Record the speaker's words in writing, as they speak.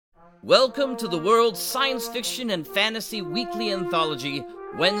Welcome to the world's science fiction and fantasy weekly anthology,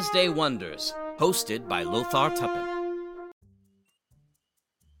 Wednesday Wonders, hosted by Lothar Tuppen.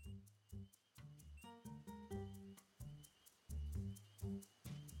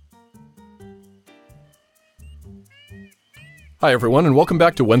 Hi everyone, and welcome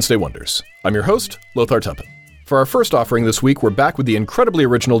back to Wednesday Wonders. I'm your host, Lothar Tuppen. For our first offering this week, we're back with the incredibly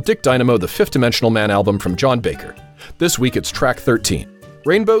original Dick Dynamo The Fifth Dimensional Man album from John Baker. This week it's track 13,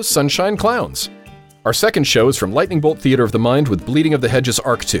 Rainbow Sunshine Clowns. Our second show is from Lightning Bolt Theater of the Mind with Bleeding of the Hedges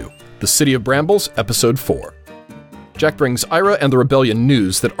Arc 2, The City of Brambles, Episode 4. Jack brings Ira and the Rebellion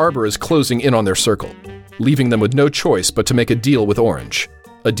news that Arbor is closing in on their circle, leaving them with no choice but to make a deal with Orange,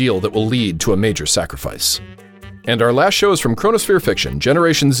 a deal that will lead to a major sacrifice. And our last show is from Chronosphere Fiction,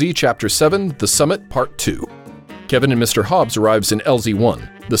 Generation Z Chapter 7, The Summit Part 2. Kevin and Mr. Hobbs arrives in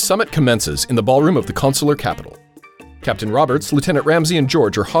LZ-1. The summit commences in the ballroom of the consular capital. Captain Roberts, Lieutenant Ramsey, and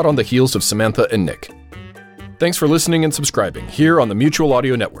George are hot on the heels of Samantha and Nick. Thanks for listening and subscribing here on the Mutual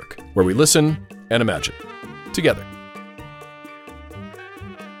Audio Network, where we listen and imagine together.